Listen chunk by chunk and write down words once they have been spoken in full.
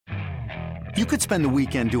You could spend the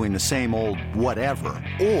weekend doing the same old whatever,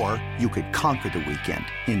 or you could conquer the weekend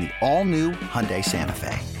in the all-new Hyundai Santa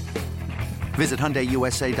Fe. Visit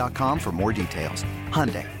HyundaiUSA.com for more details.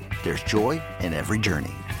 Hyundai, there's joy in every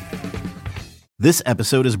journey. This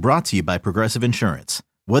episode is brought to you by Progressive Insurance.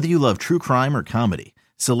 Whether you love true crime or comedy,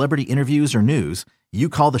 celebrity interviews or news, you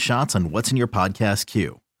call the shots on what's in your podcast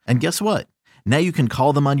queue. And guess what? Now you can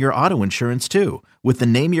call them on your auto insurance too with the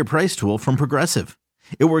Name Your Price tool from Progressive.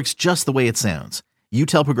 It works just the way it sounds. You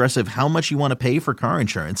tell Progressive how much you want to pay for car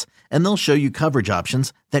insurance, and they'll show you coverage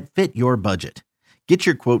options that fit your budget. Get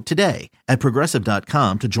your quote today at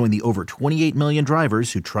Progressive.com to join the over 28 million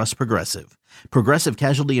drivers who trust Progressive. Progressive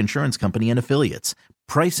Casualty Insurance Company and Affiliates.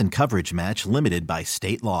 Price and coverage match limited by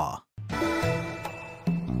state law. Jokic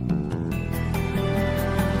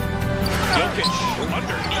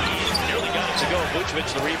underneath, nearly got it to go.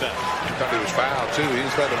 Vucevic the rebound. I thought he was fouled too. He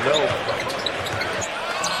just let him know.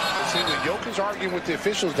 See, when Jokic arguing with the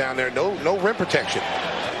officials down there, no rim protection.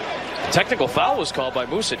 Technical foul was called by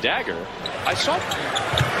Musa Dagger. I saw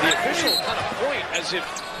the official kind of point as if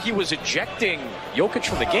he was ejecting Jokic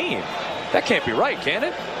from the game. That can't be right, can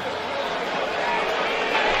it?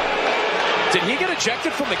 Did he get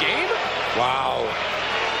ejected from the game? Wow.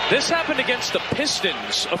 This happened against the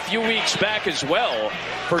Pistons a few weeks back as well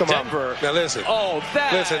for Denver. Now listen. Oh,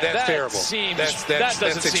 that's terrible. That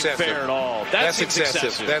doesn't seem fair at all. That's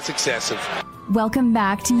excessive. That's excessive. Welcome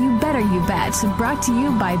back to You Better You Bet, brought to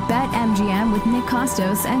you by BetMGM with Nick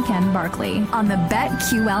Costos and Ken Barkley on the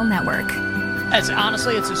BetQL network.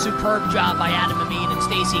 Honestly, it's a superb job by Adam Amin and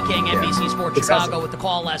Stacey King, NBC Sports Chicago, with the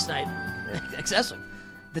call last night. Excessive.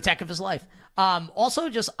 The tech of his life. Also,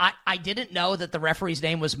 I didn't know that the referee's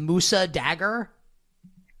name was Musa Dagger.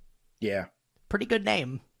 Yeah. Pretty good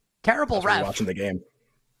name. Terrible ref. Watching the game.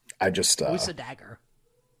 Musa Dagger.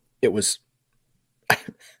 It was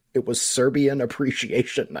Serbian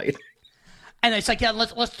Appreciation Night. And it's like,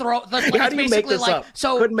 let's how do you make this up?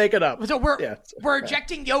 So couldn't make it up. So we're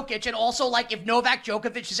ejecting Jokic, and also like if Novak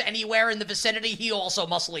Djokovic is anywhere in the vicinity, he also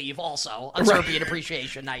must leave. Also on Serbian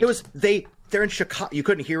Appreciation Night. They're in Chicago. You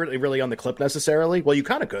couldn't hear it really on the clip necessarily. Well, you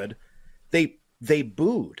kind of could. They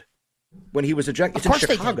booed when he was ejected. It's in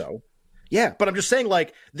Chicago. Yeah, but I'm just saying,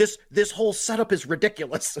 like, this whole setup is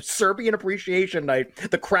ridiculous. Serbian Appreciation Night.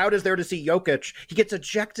 The crowd is there to see Jokic. He gets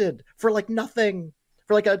ejected for like nothing.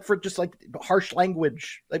 For just like harsh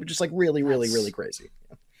language, like just like really crazy,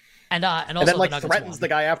 and also then like threatens the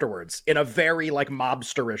guy afterwards in a very like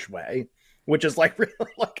mobsterish way, which is like really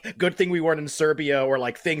like good thing we weren't in Serbia, or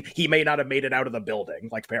like thing he may not have made it out of the building,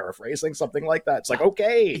 like paraphrasing something like that. It's like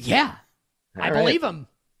okay, yeah, I believe him.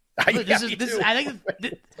 I think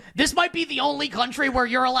this might be the only country where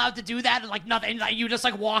you're allowed to do that, and like nothing, like you just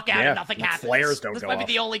like walk out and nothing happens. Flares don't this go might off.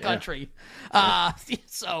 Be the only country.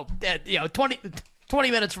 So 20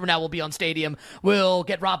 minutes from now, we'll be on Stadium. We'll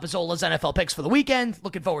get Rob Pizzola's NFL picks for the weekend.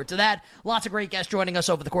 Looking forward to that. Lots of great guests joining us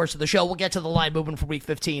over the course of the show. We'll get to the line movement for Week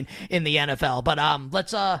 15 in the NFL. But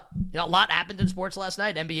let's a lot happened in sports last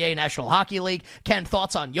night. NBA, National Hockey League. Ken,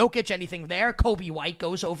 thoughts on Jokic? Anything there? Kobe White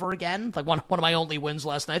goes over again. Like one of my only wins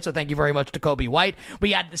last night. So thank you very much to Kobe White.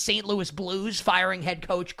 We had the St. Louis Blues firing head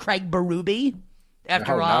coach Craig Berube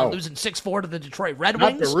after losing 6-4 to the Detroit Red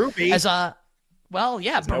Wings. Not Berube.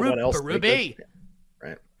 Berube.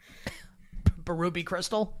 Right. Berube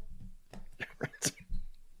Crystal?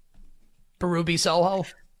 Berube Soho?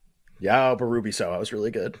 Yeah, Berube Soho was really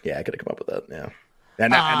good. Yeah, I could have come up with that. Yeah.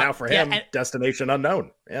 And now for him, destination unknown.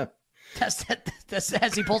 Yeah. As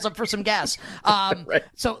he pulls up for some gas. Right.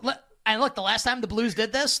 And look, the last time the Blues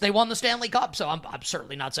did this, they won the Stanley Cup. So I'm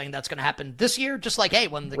certainly not saying that's going to happen this year. Just like, hey,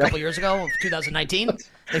 when a couple years ago, 2019,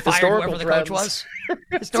 they fired whoever the coach was.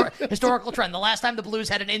 Historical trend. The last time the Blues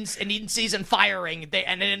had an in-season firing and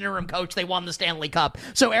an interim coach, they won the Stanley Cup.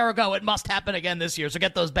 So ergo, it must happen again this year. So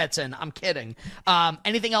get those bets in. I'm kidding.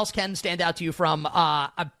 Anything else, Ken, stand out to you from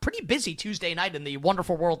a pretty busy Tuesday night in the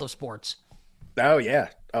wonderful world of sports? Oh yeah.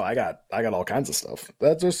 Oh, I got all kinds of stuff.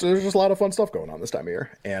 There's just a lot of fun stuff going on this time of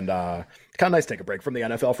year, and kind of nice to take a break from the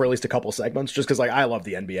NFL for at least a couple segments, just because like I love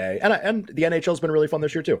the NBA and the NHL's been really fun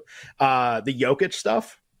this year too. The Jokic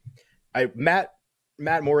stuff, Matt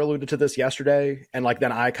Moore alluded to this yesterday, and like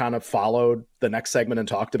then I kind of followed the next segment and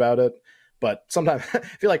talked about it. But sometimes I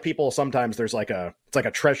feel like sometimes there's like it's like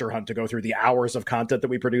a treasure hunt to go through the hours of content that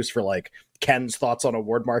we produce for like Ken's thoughts on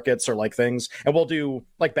award markets or like things. And we'll do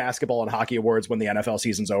like basketball and hockey awards when the NFL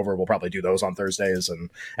season's over. We'll probably do those on Thursdays and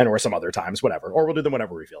or some other times, whatever, or we'll do them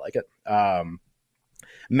whenever we feel like it.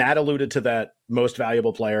 Matt alluded to that most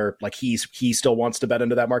valuable player, like he still wants to bet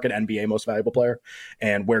into that market, NBA most valuable player,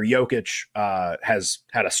 and where Jokic has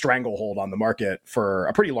had a stranglehold on the market for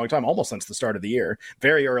a pretty long time, almost since the start of the year.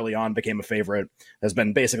 Very early on, became a favorite, has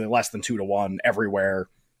been basically less than 2-1 everywhere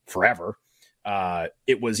forever.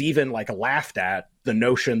 It was even like laughed at, the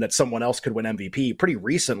notion that someone else could win MVP pretty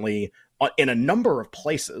recently in a number of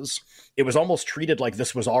places. It was almost treated like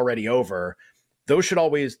this was already over.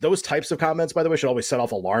 Those types of comments, by the way, should always set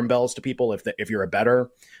off alarm bells to people if you're a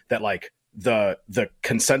bettor, that like the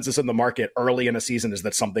consensus in the market early in a season is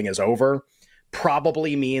that something is over,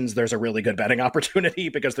 probably means there's a really good betting opportunity,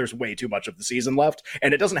 because there's way too much of the season left.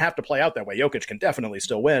 And it doesn't have to play out that way. Jokic can definitely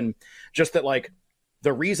still win. Just that, like,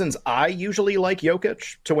 the reasons I usually like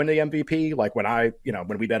Jokic to win the MVP, like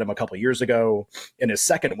when we bet him a couple years ago in his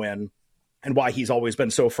second win, and why he's always been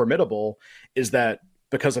so formidable, is that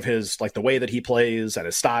because of his, like, the way that he plays and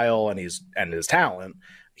his style and his talent,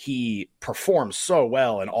 he performs so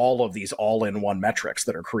well in all of these all-in-one metrics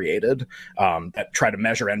that are created that try to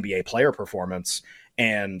measure NBA player performance.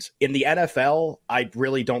 And in the NFL, I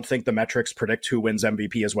really don't think the metrics predict who wins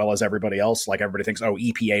MVP as well as everybody else. Like, everybody thinks, oh,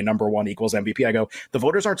 EPA number one equals MVP. I go, the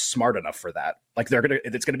voters aren't smart enough for that. Like,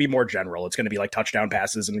 it's going to be more general. It's going to be like touchdown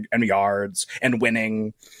passes and yards and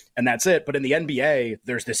winning, and that's it. But in the NBA,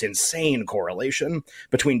 there's this insane correlation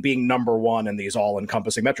between being number one in these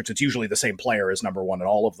all-encompassing metrics. It's usually the same player as number one in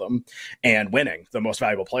all of them, and winning the most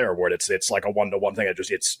valuable player award. It's like a 1-to-1 thing.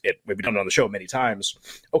 We've done it on the show many times.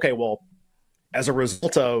 Okay, well, as a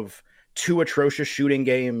result of two atrocious shooting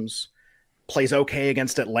games, plays okay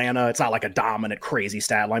against Atlanta. It's not like a dominant, crazy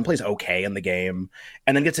stat line. Plays okay in the game,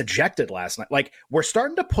 and then gets ejected last night. Like, we're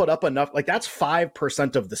starting to put up enough. Like, that's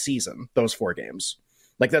 5% of the season, those 4 games.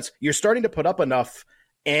 Like, you're starting to put up enough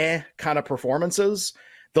kind of performances.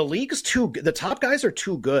 The top guys are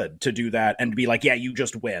too good to do that and be like, yeah, you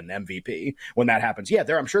just win MVP when that happens. Yeah,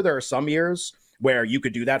 I'm sure there are some years where you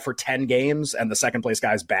could do that for 10 games and the second place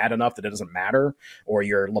guy's bad enough that it doesn't matter, or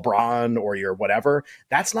you're LeBron or you're whatever.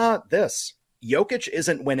 That's not this. Jokic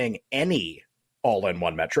isn't winning any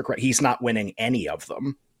all-in-one metric, right? He's not winning any of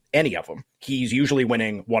them. He's usually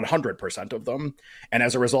winning 100% of them. And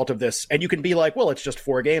as a result of this, and you can be like, well, it's just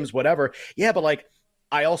 4 games, whatever. Yeah, but like,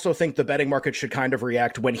 I also think the betting market should kind of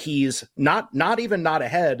react when he's not even not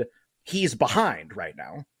ahead, he's behind right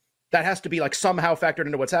now. That has to be like somehow factored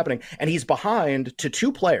into what's happening. And he's behind to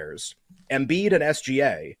 2 players, Embiid and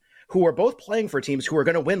SGA, who are both playing for teams who are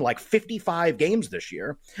going to win like 55 games this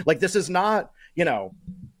year. Like, this is not,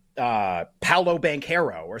 Paolo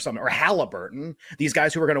Banchero or something, or Halliburton, these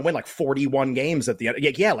guys who are going to win like 41 games at the end.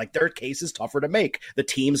 Yeah, like, their case is tougher to make. The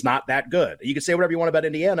team's not that good. You can say whatever you want about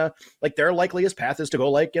Indiana. Like, their likeliest path is to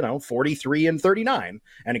go like, 43-39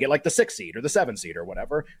 and to get like the 6 seed or the 7 seed or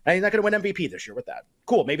whatever. And he's not going to win MVP this year with that.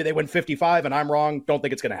 Cool. Maybe they win 55 and I'm wrong. Don't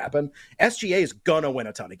think it's going to happen. SGA is going to win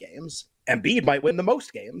a ton of games. Embiid might win the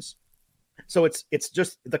most games. So it's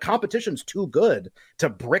just, the competition's too good to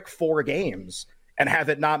brick 4 games and have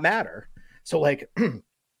it not matter. So, like,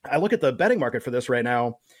 I look at the betting market for this right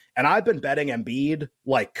now, and I've been betting Embiid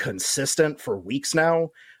like consistent for weeks now,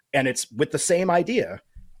 and it's with the same idea.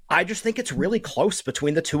 I just think it's really close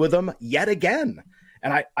between the two of them yet again.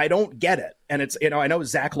 And I don't get it. And it's, I know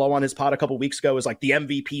Zach Lowe on his pod a couple weeks ago is like, the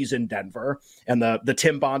MVP's in Denver, and the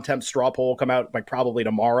Tim Bontemps straw poll will come out like probably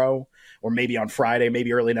tomorrow or maybe on Friday,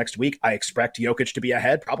 maybe early next week. I expect Jokic to be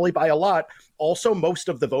ahead, probably by a lot. Also, most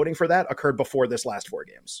of the voting for that occurred before this last 4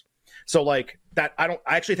 games. So like that, I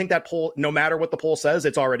actually think that poll, no matter what the poll says,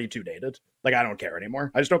 it's already too dated. Like, I don't care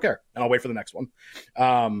anymore. I just don't care. And I'll wait for the next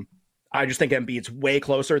one. I just think Embiid's way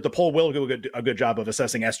closer. The poll will do a good job of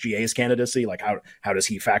assessing SGA's candidacy. Like, how does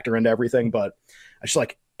he factor into everything? But I just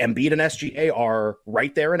like Embiid and SGA are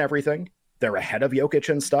right there in everything. They're ahead of Jokic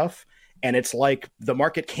and stuff. And it's like the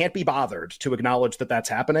market can't be bothered to acknowledge that that's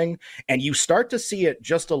happening. And you start to see it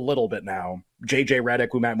just a little bit now. JJ Redick,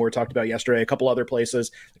 who Matt Moore talked about yesterday, a couple other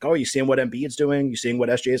places, like, oh, you seeing what Embiid's doing? You seeing what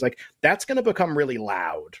SGA is like? That's going to become really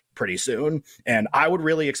loud pretty soon. And I would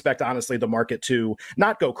really expect, honestly, the market to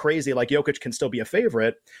not go crazy. Like, Jokic can still be a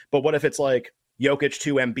favorite, but what if it's like Jokic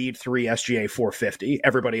 2, Embiid 3, SGA 450,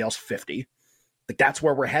 everybody else 50? Like, that's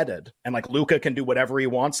where we're headed. And like, Luka can do whatever he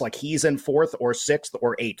wants. Like, he's in 4th or 6th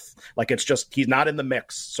or 8th. Like, it's just, he's not in the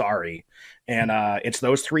mix. Sorry. And it's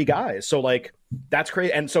those 3 guys. So like, that's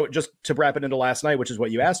crazy. And so just to wrap it into last night, which is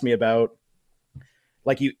what you asked me about,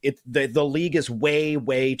 like, the league is way,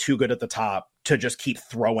 way too good at the top to just keep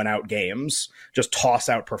throwing out games, just toss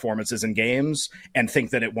out performances in games and think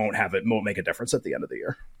that it won't make a difference at the end of the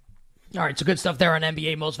year. All right, so good stuff there on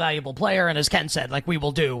NBA Most Valuable Player. And as Ken said, like we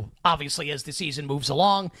will do, obviously, as the season moves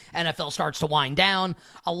along, NFL starts to wind down,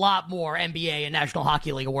 a lot more NBA and National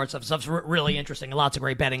Hockey League awards stuff's really interesting and lots of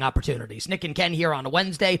great betting opportunities. Nick and Ken here on a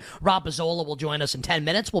Wednesday. Rob Pizzola will join us in 10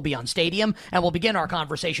 minutes. We'll be on Stadium, and we'll begin our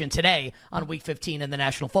conversation today on Week 15 in the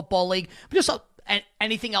National Football League. But just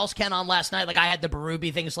anything else, Ken, on last night? Like I had the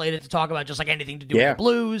Berube thing slated to talk about, just like anything to do with the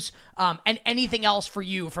Blues. And anything else for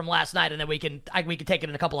you from last night, and then we can take it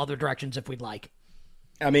in a couple other directions if we'd like.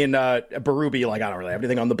 I mean, Berube, like I don't really have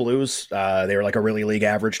anything on the Blues. They were like a really league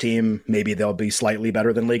average team. Maybe they'll be slightly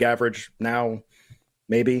better than league average now.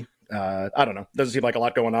 Maybe. I don't know. Doesn't seem like a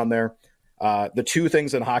lot going on there. The two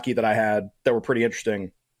things in hockey that I had that were pretty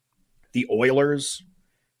interesting, the Oilers.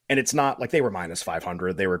 And it's not like they were minus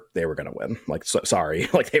 500. They were going to win. Like, sorry.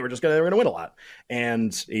 Like they were going to win a lot.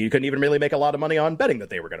 And you couldn't even really make a lot of money on betting that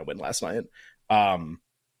they were going to win last night.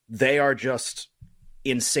 They are just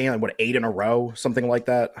insane. What, 8 in a row, something like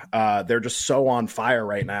that. They're just so on fire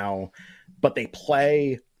right now, but they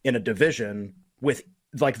play in a division with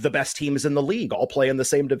like the best teams in the league all play in the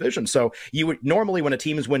same division. So you would normally, when a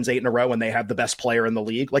team wins 8 in a row and they have the best player in the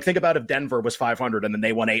league, like think about if Denver was 500 and then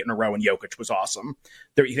they won 8 in a row and Jokic was awesome.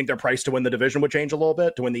 You think their price to win the division would change a little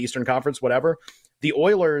bit, to win the Eastern Conference, whatever. The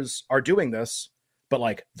Oilers are doing this, but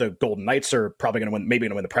like the Golden Knights are probably going to win, maybe going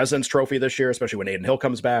to win the President's Trophy this year, especially when Aiden Hill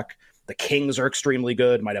comes back. The Kings are extremely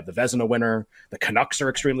good, might have the Vezina winner. The Canucks are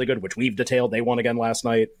extremely good, which we've detailed. They won again last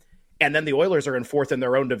night. And then the Oilers are in 4th in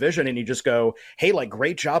their own division, and you just go, hey, like,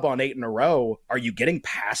 great job on 8 in a row. Are you getting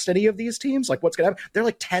past any of these teams? Like, what's going to happen? They're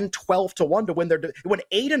like 10, 12 to 1 to win they won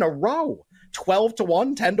 8 in a row, 12 to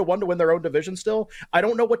 1, 10 to 1 to win their own division still. I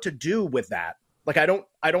don't know what to do with that. Like,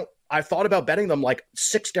 I thought about betting them like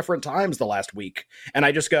 6 different times the last week. And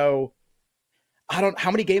I just go, how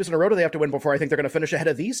many games in a row do they have to win before I think they're going to finish ahead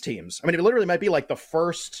of these teams? I mean, it literally might be like the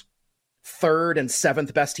first, 3rd, and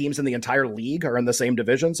 7th best teams in the entire league are in the same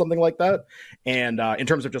division, something like that. And in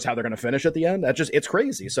terms of just how they're going to finish at the end, it's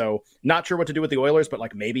crazy. So not sure what to do with the Oilers, but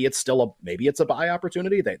like maybe it's a buy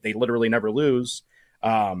opportunity. They literally never lose.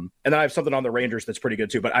 And then I have something on the Rangers that's pretty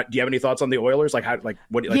good too. But do you have any thoughts on the Oilers?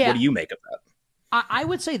 What do you make of that? I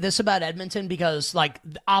would say this about Edmonton, because like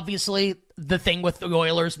obviously the thing with the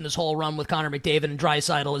Oilers and this whole run with Connor McDavid and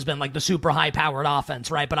Draisaitl has been like the super high powered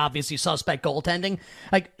offense, right? But obviously suspect goaltending.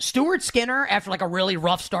 Like Stuart Skinner, after like a really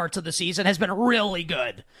rough start to the season, has been really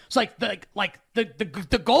good. It's like the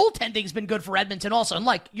goaltending's been good for Edmonton also. And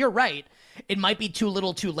like you're right, it might be too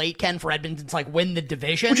little, too late, Ken, for Edmonton to like win the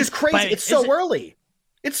division, which is crazy. It's so early.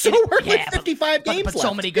 It's so early. 55 games but left.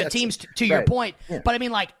 So many good teams. To your point, but I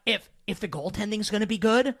mean, like if the goaltending's going to be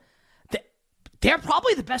good, they're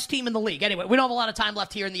probably the best team in the league. Anyway, we don't have a lot of time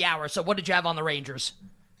left here in the hour, so what did you have on the Rangers?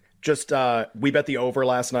 Just, we bet the over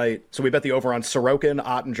last night. So we bet the over on Sorokin,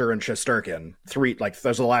 Ottinger, and Shesterkin.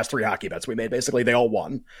 Those are the last 3 hockey bets we made, basically. They all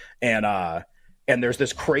won. And there's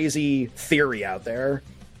this crazy theory out there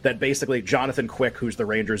that basically Jonathan Quick, who's the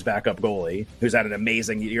Rangers' backup goalie, who's had an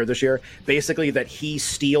amazing year this year, basically that he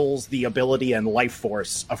steals the ability and life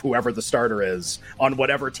force of whoever the starter is on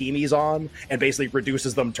whatever team he's on and basically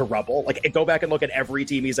reduces them to rubble. Like, go back and look at every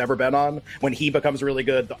team he's ever been on. When he becomes really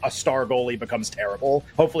good, a star goalie becomes terrible.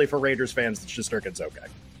 Hopefully for Rangers fans, Shesterkin's okay.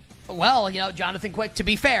 Well, Jonathan Quick, to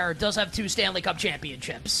be fair, does have 2 Stanley Cup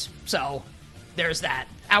championships. So there's that.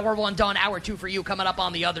 Hour 1 done, hour 2 for you coming up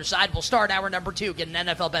on the other side. We'll start hour number 2, getting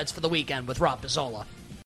NFL bets for the weekend with Rob Pizzola.